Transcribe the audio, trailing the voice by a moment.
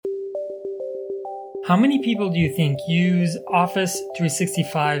How many people do you think use Office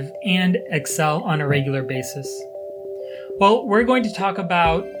 365 and Excel on a regular basis? Well, we're going to talk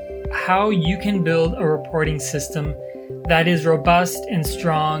about how you can build a reporting system that is robust and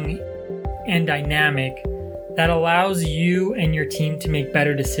strong and dynamic that allows you and your team to make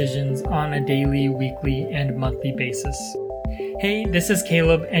better decisions on a daily, weekly, and monthly basis. Hey, this is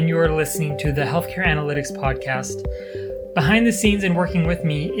Caleb, and you are listening to the Healthcare Analytics Podcast. Behind the scenes and working with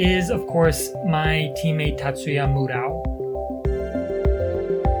me is, of course, my teammate Tatsuya Murao.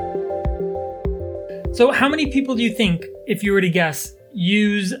 So how many people do you think, if you were to guess,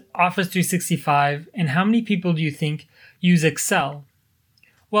 use Office 365, and how many people do you think use Excel?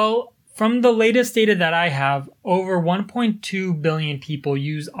 Well, from the latest data that I have, over 1.2 billion people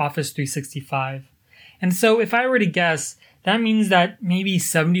use Office 365. And so if I were to guess, that means that maybe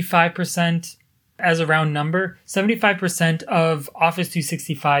 75%, as a round number, 75% of Office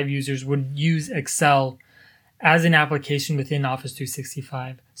 365 users would use Excel as an application within Office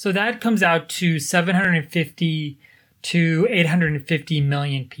 365. So that comes out to 750 to 850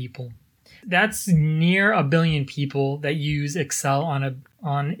 million people. That's near a billion people that use Excel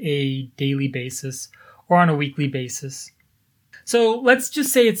on a daily basis or on a weekly basis. So let's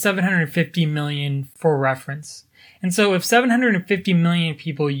just say it's 750 million for reference. And so if 750 million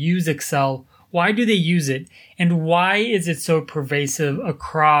people use Excel, why do they use it? And why is it so pervasive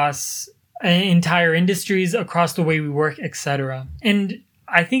across entire industries, across the way we work, etc.? And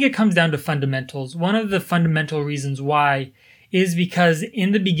I think it comes down to fundamentals. One of the fundamental reasons why is because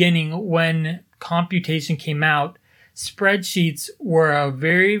in the beginning, when computation came out, spreadsheets were a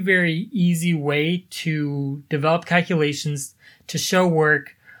very, very easy way to develop calculations, to show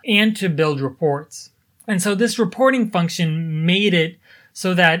work, and to build reports. And so this reporting function made it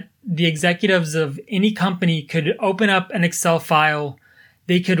so that the executives of any company could open up an Excel file,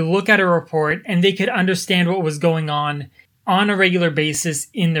 they could look at a report, and they could understand what was going on a regular basis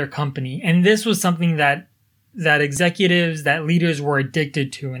in their company. And this was something that executives, that leaders were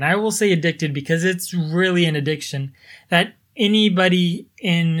addicted to. And I will say addicted because it's really an addiction that anybody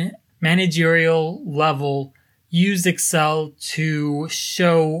in managerial level used Excel to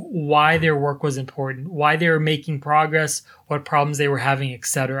show why their work was important, why they were making progress, what problems they were having,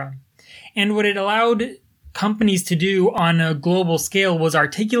 etc. And what it allowed companies to do on a global scale was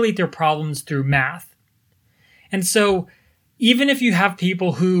articulate their problems through math. And so even if you have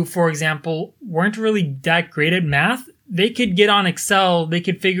people who, for example, weren't really that great at math, they could get on Excel, they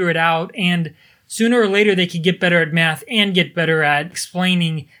could figure it out, and sooner or later they could get better at math and get better at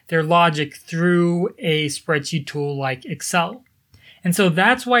explaining their logic through a spreadsheet tool like Excel. And so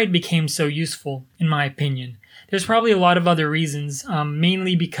that's why it became so useful, in my opinion. There's probably a lot of other reasons,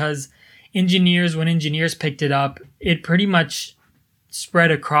 mainly because when engineers picked it up, it pretty much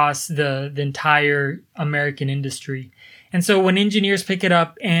spread across the entire American industry. And so when engineers pick it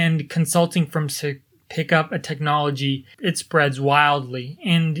up and consulting firms pick up a technology, it spreads wildly.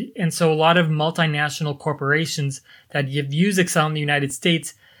 And so a lot of multinational corporations that use Excel in the United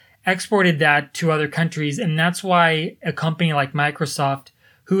States exported that to other countries. And that's why a company like Microsoft,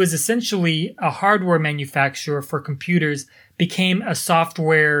 who is essentially a hardware manufacturer for computers, became a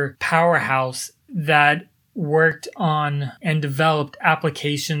software powerhouse that worked on and developed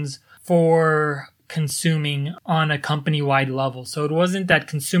applications for consuming on a company-wide level. So it wasn't that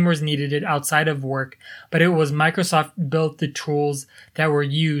consumers needed it outside of work, but it was Microsoft built the tools that were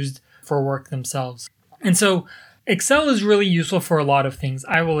used for work themselves. And so Excel is really useful for a lot of things,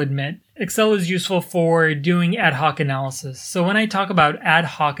 I will admit. Excel is useful for doing ad hoc analysis. So when I talk about ad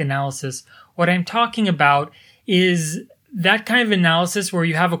hoc analysis, what I'm talking about is that kind of analysis where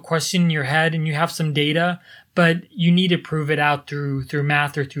you have a question in your head and you have some data, but you need to prove it out through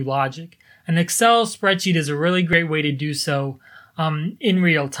math or through logic. An Excel spreadsheet is a really great way to do so in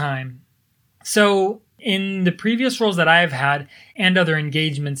real time. So in the previous roles that I've had and other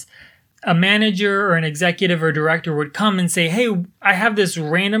engagements, a manager or an executive or director would come and say, hey, I have this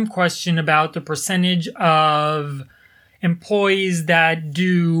random question about the percentage of employees that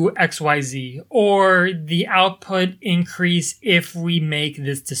do XYZ, or the output increase if we make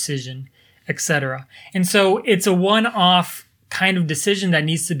this decision, etc. And so it's a one-off kind of decision that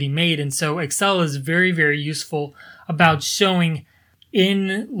needs to be made. And so Excel is very, very useful about showing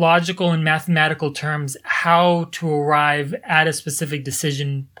in logical and mathematical terms how to arrive at a specific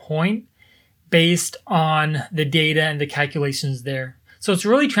decision point based on the data and the calculations there. So it's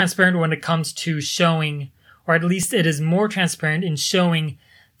really transparent when it comes to showing, or at least it is more transparent in showing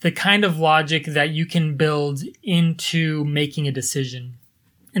the kind of logic that you can build into making a decision.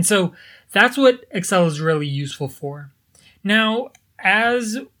 And so that's what Excel is really useful for. Now,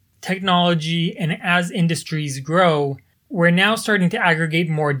 as technology and as industries grow, we're now starting to aggregate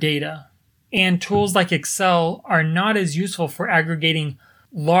more data. And tools like Excel are not as useful for aggregating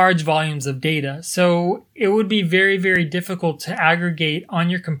large volumes of data. So it would be very, very difficult to aggregate on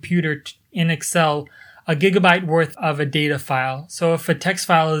your computer in Excel a gigabyte worth of a data file. So if a text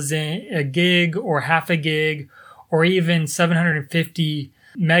file is in a gig or half a gig or even 750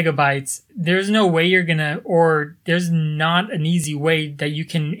 megabytes, there's no way there's not an easy way that you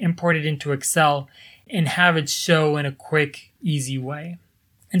can import it into Excel and have it show in a quick, easy way.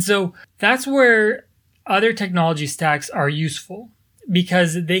 And so that's where other technology stacks are useful,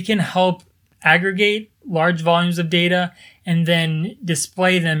 because they can help aggregate large volumes of data and then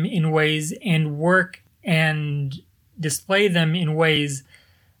display them in ways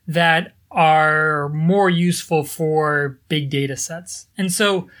that are more useful for big data sets. And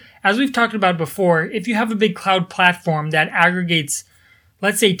so, as we've talked about before, if you have a big cloud platform that aggregates,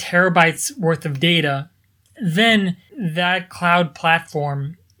 let's say, terabytes worth of data, then that cloud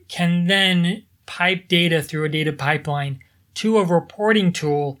platform can then pipe data through a data pipeline to a reporting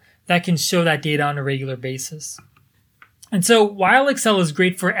tool that can show that data on a regular basis. And so while Excel is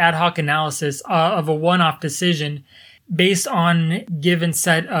great for ad hoc analysis of a one-off decision based on a given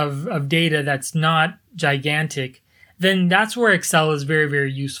set of data that's not gigantic, then that's where Excel is very,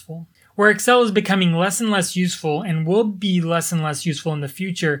 very useful. Where Excel is becoming less and less useful and will be less and less useful in the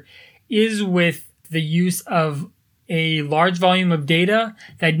future is with the use of a large volume of data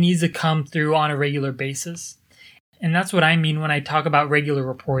that needs to come through on a regular basis. And that's what I mean when I talk about regular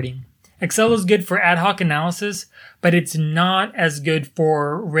reporting. Excel is good for ad hoc analysis, but it's not as good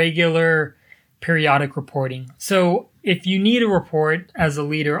for regular periodic reporting. So if you need a report as a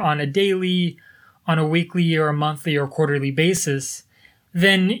leader on a daily, on a weekly or a monthly or quarterly basis,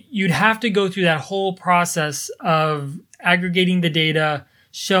 then you'd have to go through that whole process of aggregating the data,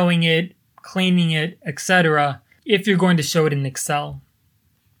 showing it, cleaning it, etc., if you're going to show it in Excel.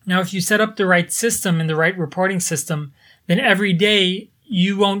 Now, if you set up the right system and the right reporting system, then every day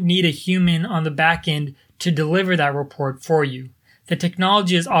you won't need a human on the back end to deliver that report for you. The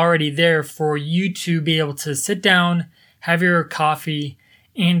technology is already there for you to be able to sit down, have your coffee,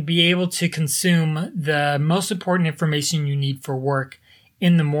 and be able to consume the most important information you need for work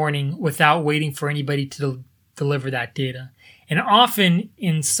in the morning without waiting for anybody to deliver that data. And often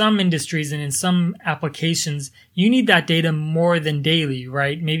in some industries and in some applications, you need that data more than daily,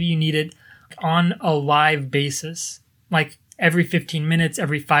 right? Maybe you need it on a live basis, like every 15 minutes,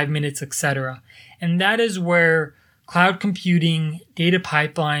 every 5 minutes, etc. And that is where cloud computing, data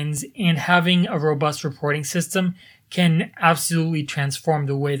pipelines, and having a robust reporting system can absolutely transform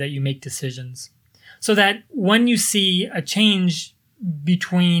the way that you make decisions. So that when you see a change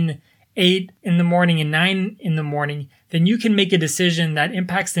between 8 in the morning and 9 in the morning, then you can make a decision that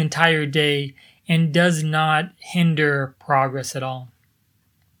impacts the entire day and does not hinder progress at all.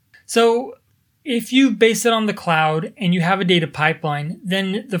 So if you base it on the cloud and you have a data pipeline,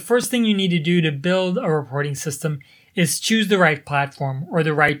 then the first thing you need to do to build a reporting system is choose the right platform or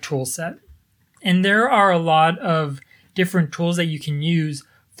the right tool set. And there are a lot of different tools that you can use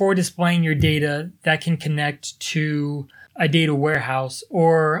for displaying your data that can connect to a data warehouse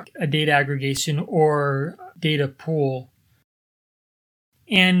or a data aggregation or data pool.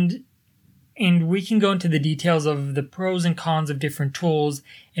 And we can go into the details of the pros and cons of different tools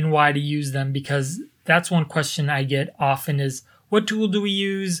and why to use them, because that's one question I get often is, what tool do we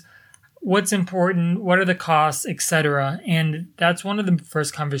use? What's important? What are the costs, etc.? And that's one of the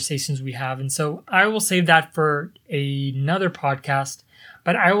first conversations we have. And so I will save that for another podcast,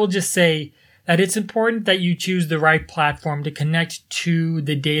 but I will just say that it's important that you choose the right platform to connect to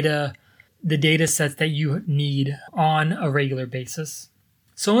the data sets that you need on a regular basis.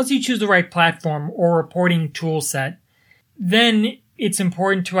 So once you choose the right platform or reporting tool set, then it's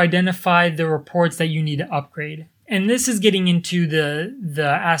important to identify the reports that you need to upgrade. And this is getting into the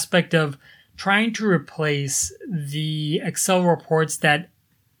aspect of trying to replace the Excel reports that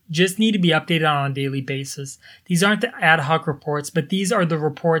just need to be updated on a daily basis. These aren't the ad hoc reports, but these are the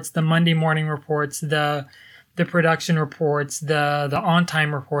reports, the Monday morning reports, the production reports, the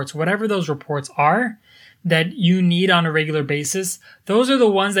on-time reports, whatever those reports are that you need on a regular basis. Those are the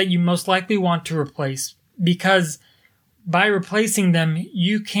ones that you most likely want to replace, because by replacing them,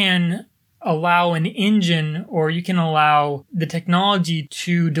 you can allow an engine or you can allow the technology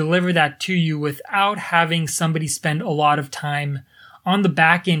to deliver that to you without having somebody spend a lot of time on the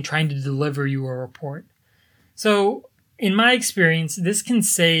back end trying to deliver you a report. So in my experience, this can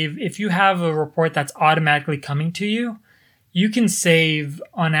save, if you have a report that's automatically coming to you, you can save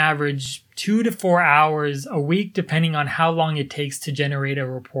on average 2 to 4 hours a week, depending on how long it takes to generate a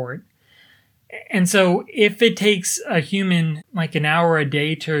report. And so if it takes a human like an hour a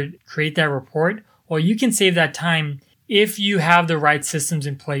day to create that report, well, you can save that time if you have the right systems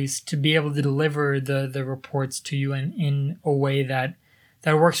in place to be able to deliver the reports to you in a way that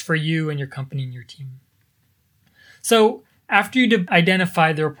works for you and your company and your team. So after you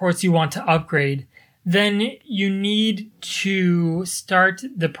identify the reports you want to upgrade, then you need to start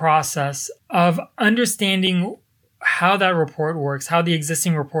the process of understanding how that report works, how the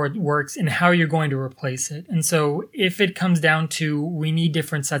existing report works, and how you're going to replace it. And so if it comes down to we need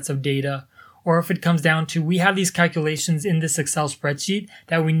different sets of data, or if it comes down to we have these calculations in this Excel spreadsheet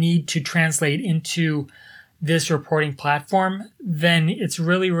that we need to translate into this reporting platform, then it's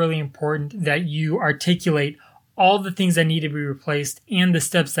really, really important that you articulate all the things that need to be replaced and the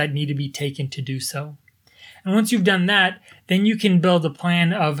steps that need to be taken to do so. And once you've done that, then you can build a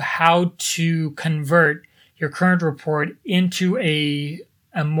plan of how to convert your current report into a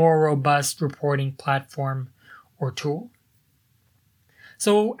more robust reporting platform or tool.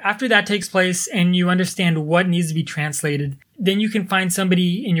 So after that takes place and you understand what needs to be translated, then you can find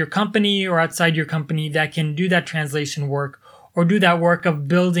somebody in your company or outside your company that can do that translation work or do that work of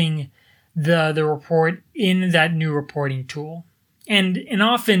building the report in that new reporting tool. And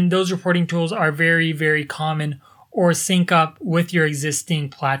often those reporting tools are very, very common or sync up with your existing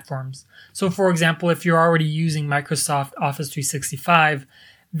platforms. So for example, if you're already using Microsoft Office 365,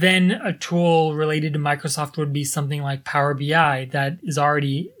 then a tool related to Microsoft would be something like Power BI that is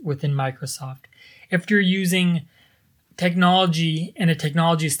already within Microsoft. If you're using technology and a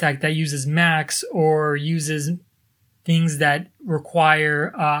technology stack that uses Macs or uses things that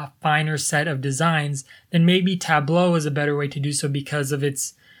require a finer set of designs, then maybe Tableau is a better way to do so because of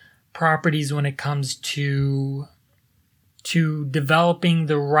its properties when it comes to developing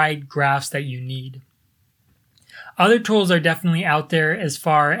the right graphs that you need. Other tools are definitely out there as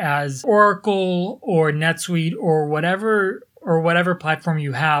far as Oracle or NetSuite or whatever platform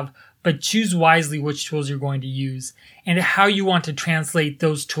you have, but choose wisely which tools you're going to use and how you want to translate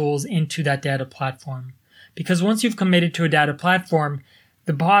those tools into that data platform. Because once you've committed to a data platform,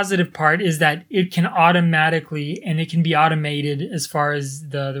 the positive part is that it can automatically, and it can be automated as far as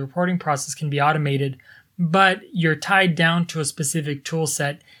the reporting process can be automated, but you're tied down to a specific tool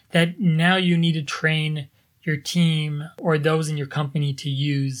set that now you need to train your team or those in your company to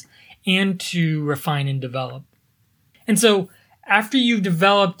use and to refine and develop. And so after you've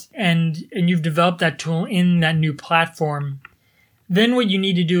developed and you've developed that tool in that new platform, then what you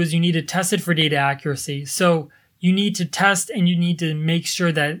need to do is you need to test it for data accuracy. So you need to test and you need to make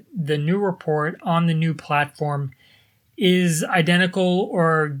sure that the new report on the new platform is identical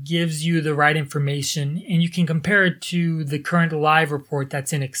or gives you the right information. And you can compare it to the current live report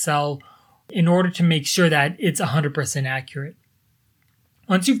that's in Excel in order to make sure that it's 100% accurate.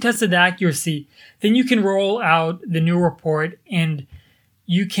 Once you've tested the accuracy, then you can roll out the new report and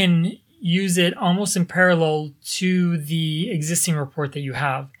you can use it almost in parallel to the existing report that you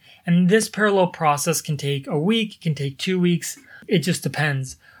have. And this parallel process can take a week, it can take 2 weeks. It just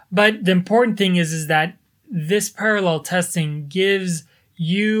depends. But the important thing is that this parallel testing gives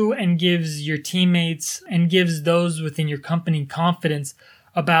you and gives your teammates and gives those within your company confidence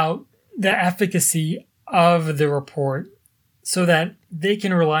about the efficacy of the report so that they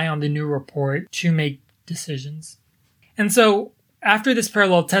can rely on the new report to make decisions. And so after this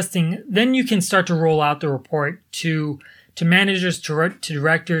parallel testing, then you can start to roll out the report to managers, to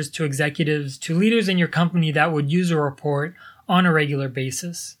directors, to executives, to leaders in your company that would use a report on a regular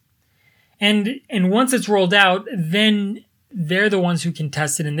basis. And once it's rolled out, then they're the ones who can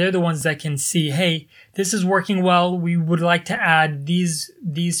test it and they're the ones that can see, hey, this is working well. We would like to add these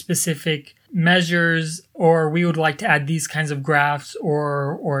specific measures, or we would like to add these kinds of graphs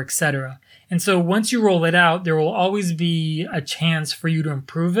or etc. And so once you roll it out, there will always be a chance for you to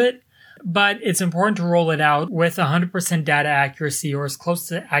improve it. But it's important to roll it out with 100% data accuracy or as close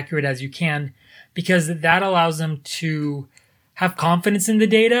to accurate as you can, because that allows them to have confidence in the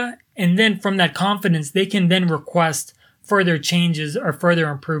data. And then from that confidence, they can then request further changes or further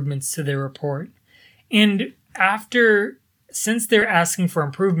improvements to their report. And since they're asking for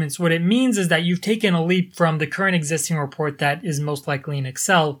improvements, what it means is that you've taken a leap from the current existing report that is most likely in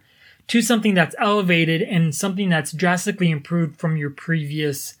Excel to something that's elevated and something that's drastically improved from your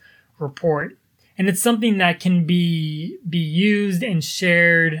previous report. And it's something that can be used and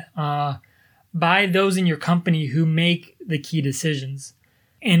shared by those in your company who make the key decisions.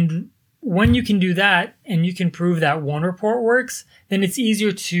 And when you can do that and you can prove that one report works, then it's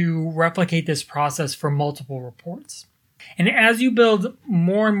easier to replicate this process for multiple reports. And as you build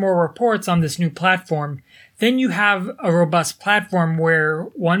more and more reports on this new platform, then you have a robust platform where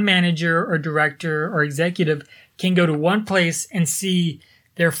one manager or director or executive can go to one place and see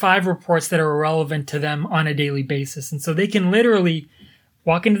their 5 reports that are relevant to them on a daily basis. And so they can literally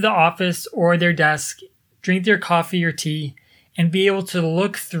walk into the office or their desk, drink their coffee or tea, and be able to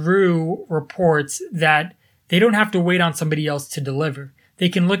look through reports that they don't have to wait on somebody else to deliver. They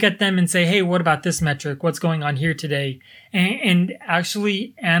can look at them and say, hey, what about this metric? What's going on here today? And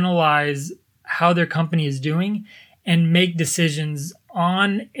actually analyze how their company is doing and make decisions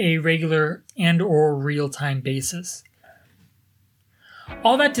on a regular and or real-time basis.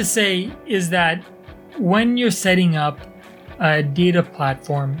 All that to say is that when you're setting up a data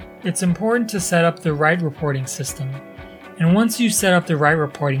platform, it's important to set up the right reporting system. And once you set up the right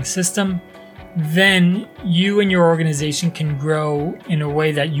reporting system, then you and your organization can grow in a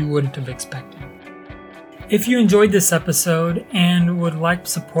way that you wouldn't have expected. If you enjoyed this episode and would like to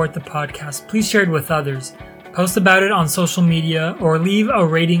support the podcast, please share it with others. Post about it on social media or leave a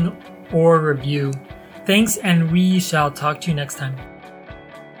rating or review. Thanks, and we shall talk to you next time.